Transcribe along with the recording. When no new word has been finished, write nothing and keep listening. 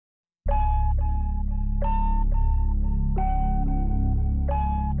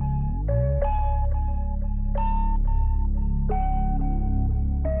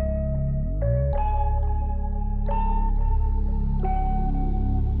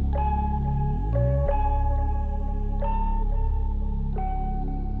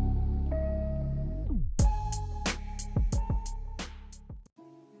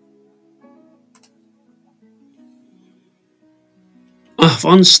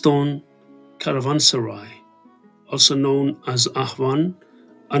Ahovan Stone Caravanserai, also known as Ahovan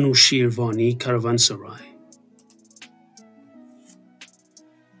Anoushirvani Caravanserai.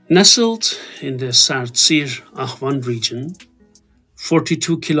 Nestled in the Sardsir Ahovan region,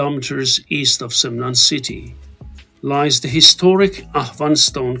 42 kilometers east of Semnan city, lies the historic Ahovan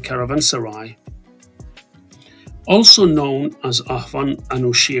Stone Caravanserai, also known as Ahovan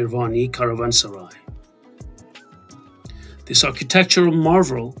Anoushirvani Caravanserai. This architectural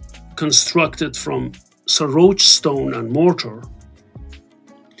marvel, constructed from Saroj stone and mortar,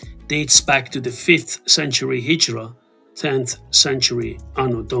 dates back to the 5th century Hijri, 10th century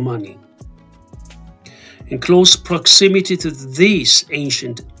Anno Domini. In close proximity to this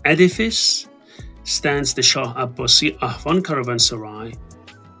ancient edifice stands the Shah Abbasi Ahovan Caravanserai,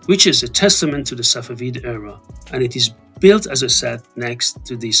 which is a testament to the Safavid era, and it is built, as I said, next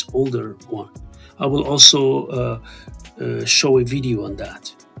to this older one. I will also show a video on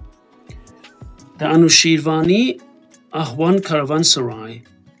that. The Anoushirvani Ahovan Caravanserai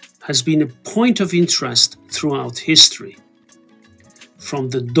has been a point of interest throughout history. From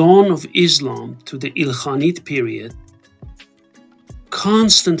the dawn of Islam to the Ilkhanid period,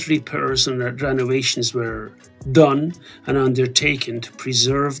 constant repairs and renovations were done and undertaken to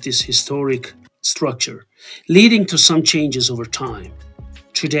preserve this historic structure, leading to some changes over time.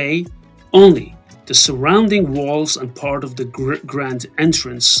 Today, only the surrounding walls and part of the grand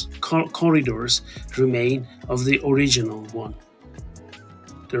entrance corridors remain of the original one.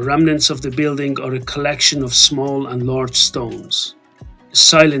 The remnants of the building are a collection of small and large stones, a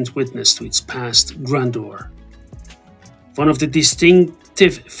silent witness to its past grandeur. One of the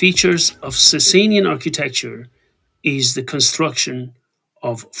distinctive features of Sassanian architecture is the construction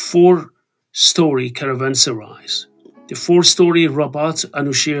of 4-story caravanserais. The 4-story Rabat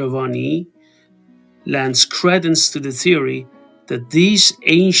Anoushirvani lends credence to the theory that this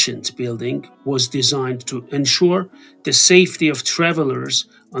ancient building was designed to ensure the safety of travelers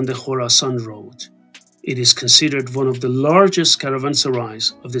on the Khorasan Road. It is considered one of the largest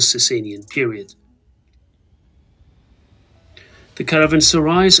caravanserais of the Sassanian period. The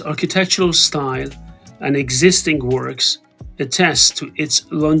caravanserai's architectural style and existing works attest to its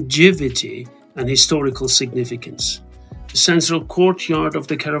longevity and historical significance. The central courtyard of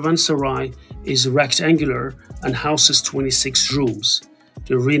the caravanserai is rectangular and houses 26 rooms.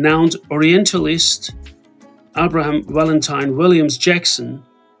 The renowned Orientalist Abraham Valentine Williams Jackson,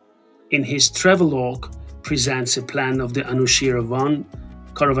 in his travelogue, presents a plan of the Anoushirvani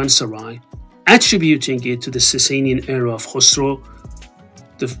Caravanserai, attributing it to the Sassanian era of Khosrow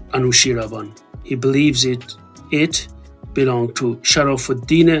the Anoushirvani. He believes it belonged to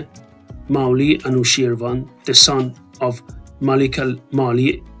Sharafuddin Mauli Anoushirvani, the son of Malik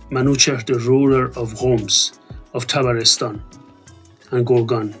al-Mali Manucher, the ruler of Homs, of Tabaristan and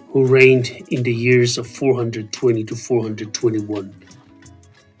Gorgan, who reigned in the years of 420 to 421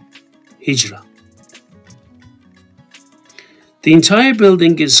 Hijra. The entire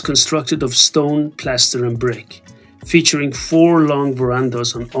building is constructed of stone, plaster and brick, featuring 4 long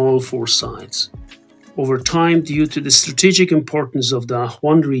verandas on all 4 sides. Over time, due to the strategic importance of the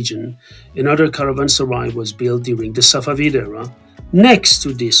Ahovan region, another caravanserai was built during the Safavid era next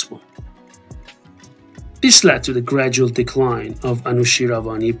to this one. This led to the gradual decline of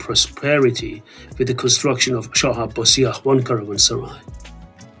Anoushirvani prosperity with the construction of Shah Abbasi Ahovan Caravanserai,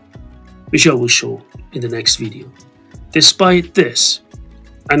 which I will show in the next video. Despite this,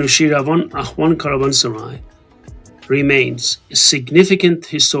 Anoushirvani Ahovan Caravanserai remains a significant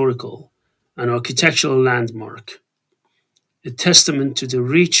historical and architectural landmark, a testament to the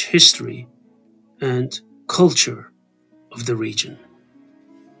rich history and culture of the region.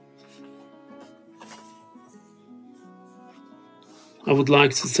 I would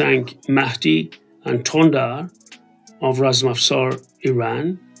like to thank Mahdi and Tondar of Razmafzar,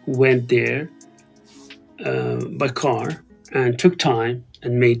 Iran, who went there by car and took time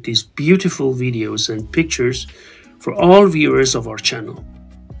and made these beautiful videos and pictures for all viewers of our channel.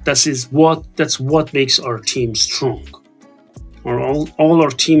 That's what makes our team strong. All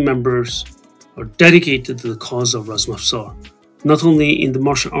our team members are dedicated to the cause of Razmafzar, not only in the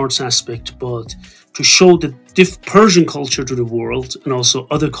martial arts aspect, but to show the Persian culture to the world and also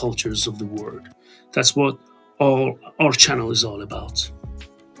other cultures of the world. That's what our channel is all about.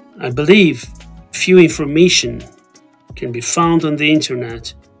 I believe few information can be found on the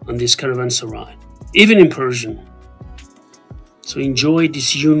internet on this caravanserai, even in Persian. So enjoy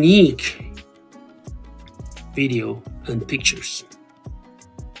this unique video and pictures.